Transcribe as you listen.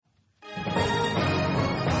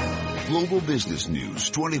global business news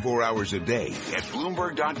 24 hours a day at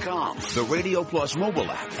Bloomberg.com, the Radio Plus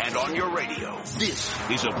mobile app, and on your radio. This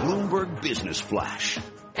is a Bloomberg Business Flash.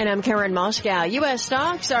 And I'm Karen Moscow. U.S.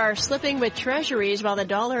 stocks are slipping with treasuries while the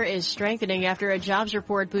dollar is strengthening after a jobs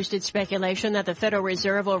report boosted speculation that the Federal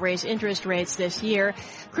Reserve will raise interest rates this year.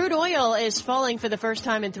 Crude oil is falling for the first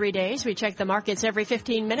time in 3 days. We check the markets every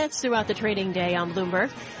 15 minutes throughout the trading day on Bloomberg.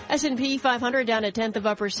 S&P 500 down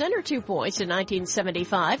 0.1% or 2 points to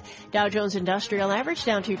 1975. Dow Jones Industrial Average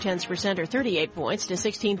down 0.2% or 38 points to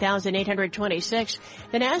 16,826.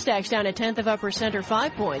 The Nasdaq's down 0.1% or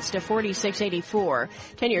 5 points to 4684.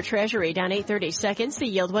 10-year Treasury down 8/32, the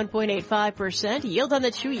yield 1.85%, yield on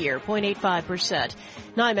the 2-year 0.85%.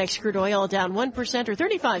 NYMEX crude oil down 1% or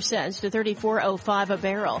 35 cents to 34.05 a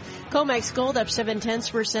barrel. COMEX gold up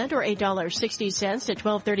 0.7% or $8.60 to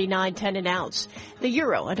 12.39.10 an ounce. The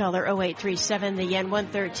euro $1.0837, the yen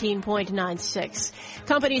 113.96.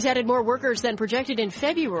 Companies added more workers than projected in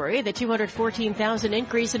February. The 214,000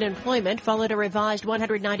 increase in employment followed a revised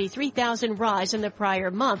 193,000 rise in the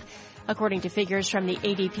prior month, according to figures from the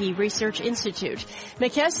ADP Research Institute.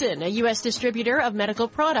 McKesson, a U.S. distributor of medical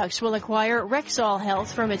products, will acquire Rexall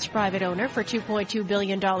Health from its private owner for $2.2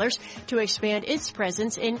 billion to expand its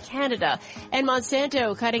presence in Canada. And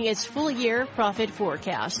Monsanto cutting its full-year profit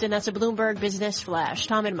forecast. And that's a Bloomberg Business Flash.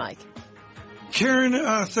 Tom and Mike.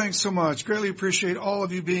 Karen, thanks so much. Greatly appreciate all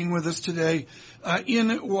of you being with us today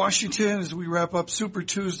in Washington as we wrap up Super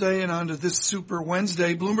Tuesday and on to this Super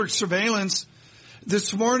Wednesday. Bloomberg Surveillance.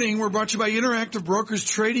 This morning, we're brought to you by Interactive Brokers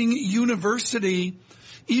Trading University.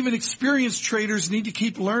 Even experienced traders need to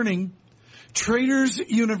keep learning. Traders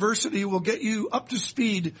University will get you up to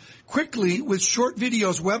speed quickly with short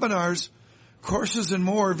videos, webinars, courses, and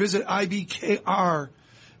more. Visit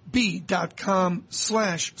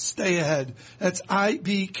ibkrb.com/stay ahead. That's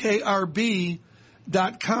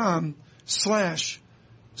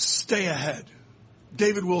ibkrb.com/stay ahead.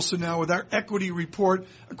 David Wilson now with our equity report.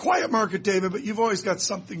 A quiet market, David, but you've always got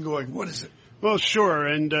something going. What is it? Well, sure.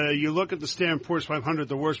 And you look at the Standard & Poor's 500,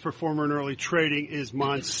 the worst performer in early trading is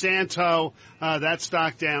Monsanto. That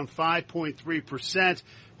stock down 5.3%.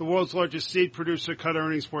 The world's largest seed producer cut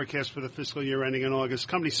earnings forecast for the fiscal year ending in August.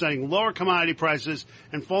 Company citing lower commodity prices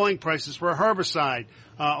and falling prices for a herbicide,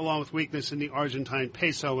 along with weakness in the Argentine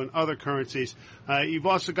peso and other currencies. You've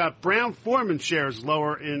also got Brown-Forman shares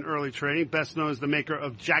lower in early trading, best known as the maker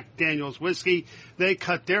of Jack Daniel's whiskey. They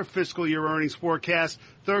cut their fiscal year earnings forecast.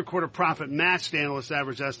 Third quarter profit matched analyst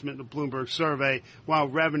average estimate in the Bloomberg survey, while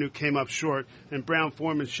revenue came up short, and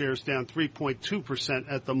Brown-Forman shares down 3.2%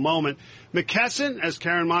 at the moment. McKesson, as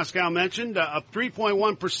Karen Moscow mentioned, up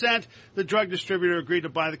 3.1%. The drug distributor agreed to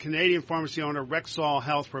buy the Canadian pharmacy owner Rexall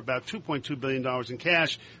Health for about $2.2 billion in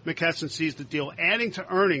cash. McKesson sees the deal adding to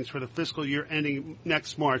earnings for the fiscal year ending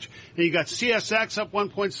next March. And you got CSX up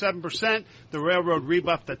 1.7%. The railroad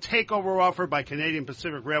rebuffed the takeover offer by Canadian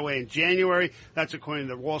Pacific Railway in January. That's according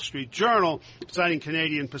to the Wall Street Journal, citing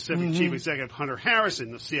Canadian Pacific Chief Executive Hunter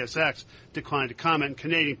Harrison. The CSX declined to comment.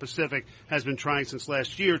 Canadian Pacific has been trying since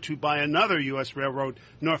last year to buy another U.S. railroad,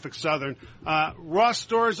 Norfolk Southern. Ross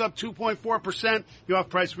Stores up 2.4%. The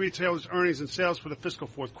off-price retailers' earnings and sales for the fiscal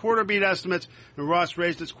fourth quarter beat estimates, and Ross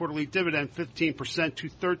raised its quarterly dividend 15% to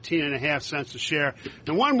 13.5 cents a share.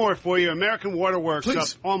 And one more for you. American Water Works up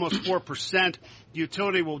almost 4%. The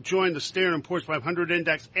utility will join the Standard & Poor's 500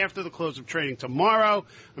 index after the close of trading tomorrow.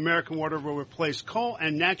 American Water will replace coal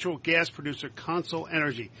and natural gas producer Consol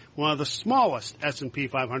Energy, one of the smallest S&P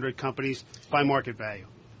 500 companies by market value.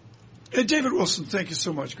 David Wilson, thank you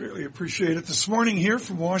so much. Greatly appreciate it. This morning here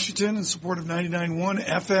from Washington in support of 99.1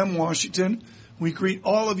 FM Washington, we greet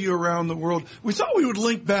all of you around the world. We thought we would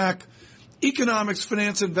link back economics,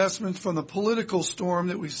 finance, investments from the political storm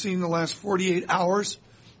that we've seen in the last 48 hours.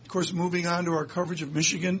 Of course, moving on to our coverage of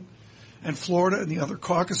Michigan and Florida and the other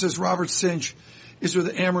caucuses. Robert Sinche is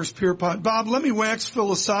with Amherst Pierpont. Bob, let me wax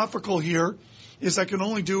philosophical here, as I can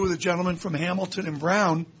only do with a gentleman from Hamilton and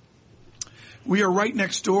Brown. We are right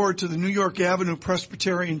next door to the New York Avenue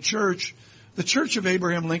Presbyterian Church, the Church of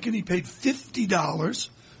Abraham Lincoln. He paid $50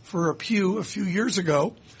 for a pew a few years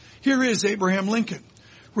ago. Here is Abraham Lincoln.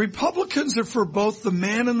 Republicans are for both the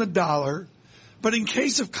man and the dollar, but in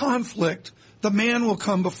case of conflict, the man will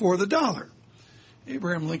come before the dollar.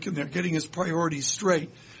 Abraham Lincoln there getting his priorities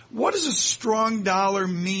straight. What does a strong dollar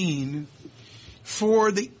mean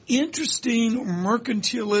for the interesting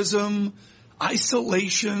mercantilism,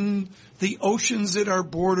 isolation, the oceans at our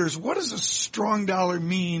borders? What does a strong dollar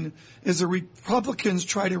mean as the Republicans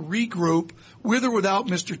try to regroup, with or without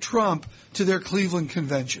Mr. Trump, to their Cleveland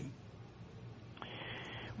convention?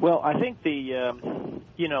 Well, I think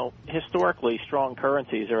historically strong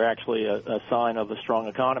currencies are actually a sign of a strong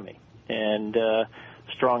economy, and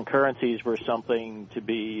strong currencies were something to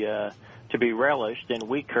be relished, and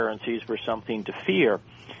weak currencies were something to fear.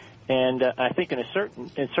 And I think in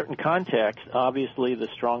certain context, obviously the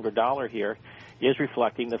stronger dollar here is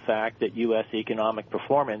reflecting the fact that U.S. economic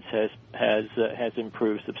performance has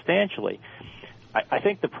improved substantially. I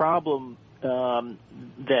think the problem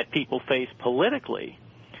that people face politically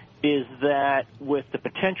is that with the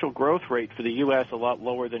potential growth rate for the U.S. a lot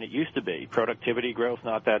lower than it used to be, productivity growth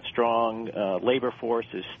not that strong, labor force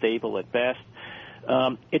is stable at best,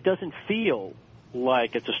 it doesn't feel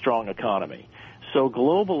like it's a strong economy. So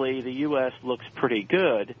globally, the U.S. looks pretty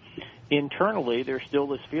good. Internally, there's still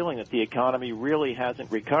this feeling that the economy really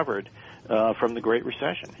hasn't recovered from the Great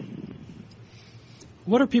Recession.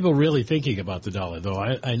 What are people really thinking about the dollar, though?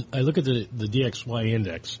 I look at the DXY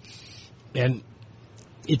index, and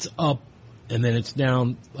it's up, and then it's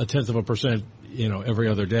down 0.1%, every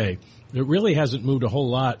other day. It really hasn't moved a whole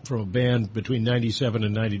lot from a band between 97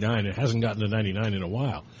 and 99. It hasn't gotten to 99 in a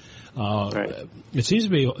while. Right. It seems to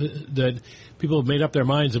be that people have made up their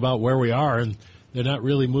minds about where we are, and they're not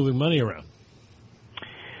really moving money around.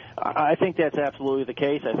 I think that's absolutely the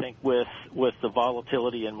case. I think with the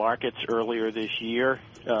volatility in markets earlier this year,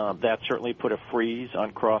 that certainly put a freeze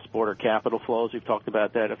on cross-border capital flows. We've talked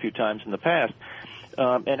about that a few times in the past.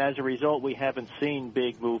 And as a result, we haven't seen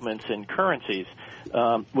big movements in currencies,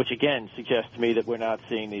 which again suggests to me that we're not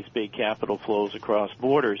seeing these big capital flows across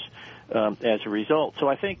borders as a result. So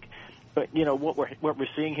I think, what we're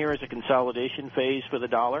seeing here is a consolidation phase for the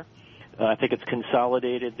dollar. I think it's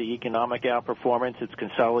consolidated the economic outperformance. It's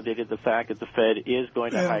consolidated the fact that the Fed is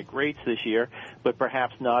going to hike rates this year, but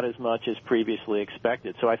perhaps not as much as previously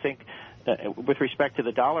expected. So I think with respect to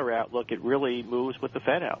the dollar outlook, it really moves with the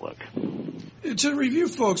Fed outlook. To review,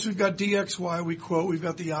 folks, we've got DXY, we've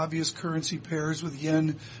got the obvious currency pairs with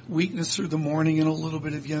yen weakness through the morning and a little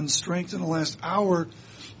bit of yen strength in the last hour.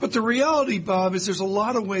 But the reality, Bob, is there's a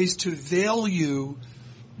lot of ways to value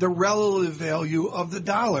the relative value of the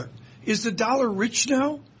dollar. Is the dollar rich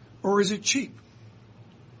now, or is it cheap?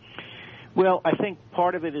 Well, I think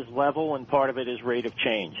part of it is level and part of it is rate of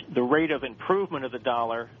change. The rate of improvement of the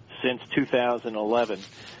dollar since 2011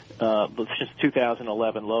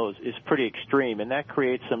 lows is pretty extreme, and that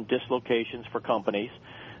creates some dislocations for companies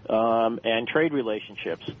and trade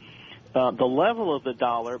relationships. The level of the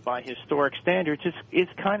dollar by historic standards is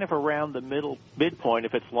kind of around the midpoint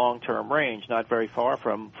of its long-term range, not very far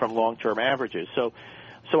from long-term averages.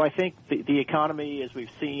 So I think the economy, as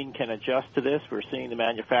we've seen, can adjust to this. We're seeing the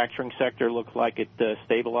manufacturing sector look like it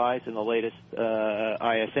stabilized in the latest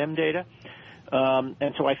ISM data.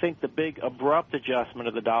 And so I think the big abrupt adjustment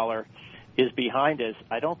of the dollar is behind us.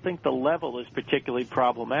 I don't think the level is particularly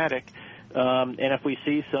problematic. And if we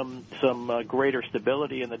see some greater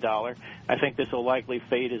stability in the dollar, I think this will likely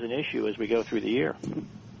fade as an issue as we go through the year.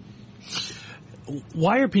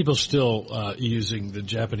 Why are people still using the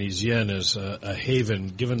Japanese yen as a haven,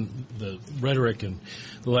 given the rhetoric in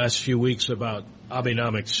the last few weeks about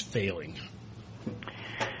Abenomics failing?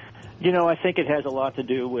 I think it has a lot to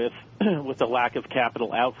do with the lack of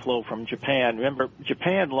capital outflow from Japan. Remember,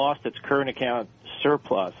 Japan lost its current account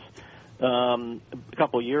surplus a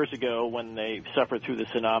couple of years ago when they suffered through the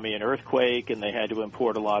tsunami and earthquake, and they had to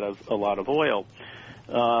import a lot of oil.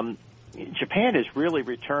 Japan has really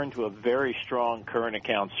returned to a very strong current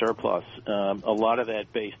account surplus, a lot of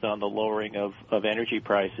that based on the lowering of energy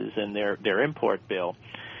prices and their import bill.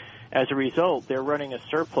 As a result, they're running a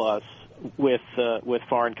surplus with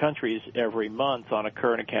foreign countries every month on a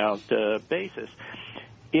current account basis.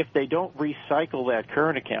 If they don't recycle that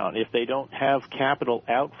current account, if they don't have capital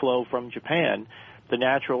outflow from Japan, the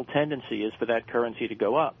natural tendency is for that currency to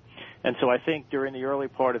go up. And so I think during the early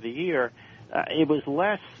part of the year, it was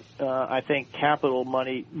less, I think, capital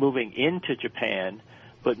money moving into Japan,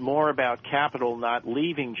 but more about capital not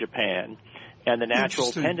leaving Japan, and the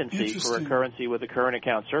natural tendency for a currency with a current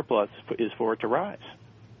account surplus is for it to rise.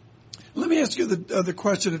 Let me ask you the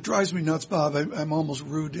question. It drives me nuts, Bob. I'm almost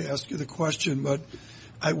rude to ask you the question, but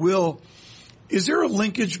I will. Is there a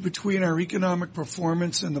linkage between our economic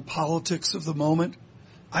performance and the politics of the moment?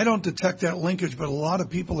 I don't detect that linkage, but a lot of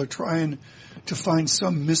people are trying to find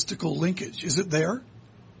some mystical linkage. Is it there?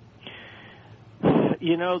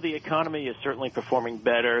 The economy is certainly performing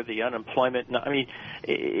better. The unemployment,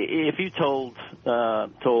 if you told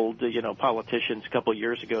politicians a couple of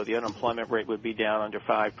years ago the unemployment rate would be down under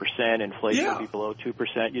 5%, inflation would be below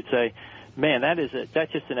 2%, you'd say, man,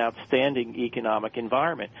 that's just an outstanding economic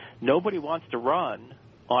environment. Nobody wants to run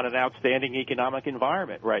on an outstanding economic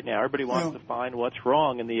environment right now. Everybody wants to find what's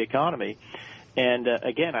wrong in the economy. And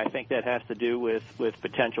again, I think that has to do with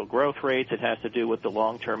potential growth rates. It has to do with the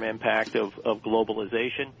long-term impact of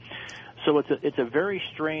globalization. So it's a very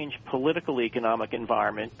strange political economic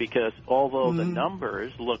environment because although the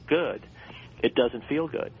numbers look good, it doesn't feel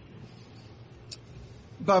good.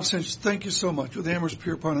 Bob Sinche, thank you so much with Amherst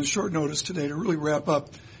Pierpont on short notice today to really wrap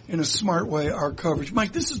up in a smart way our coverage.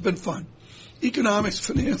 Mike, this has been fun. Economics,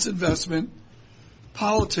 finance, investment,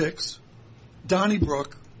 politics,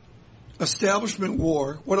 Donnybrook, establishment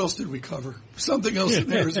war. What else did we cover? Something else in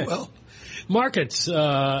there as well. Markets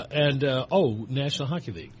and National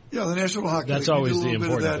Hockey League. Yeah, the National Hockey League. That's always the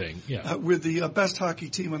important thing. Yeah. With the best hockey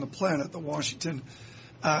team on the planet, the Washington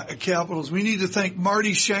Capitals. We need to thank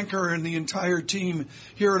Marty Schenker and the entire team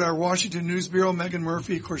here at our Washington News Bureau. Megan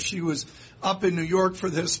Murphy, of course, she was up in New York for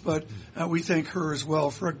this, but we thank her as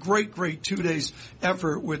well for a great 2 days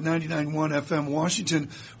effort with 99.1 FM Washington.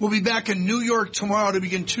 We'll be back in New York tomorrow to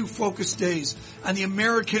begin 2 focus days on the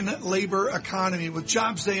American labor economy with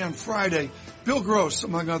Jobs Day on Friday. Bill Gross,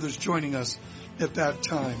 among others, joining us at that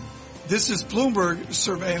time. This is Bloomberg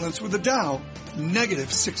Surveillance with the Dow,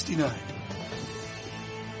 -69.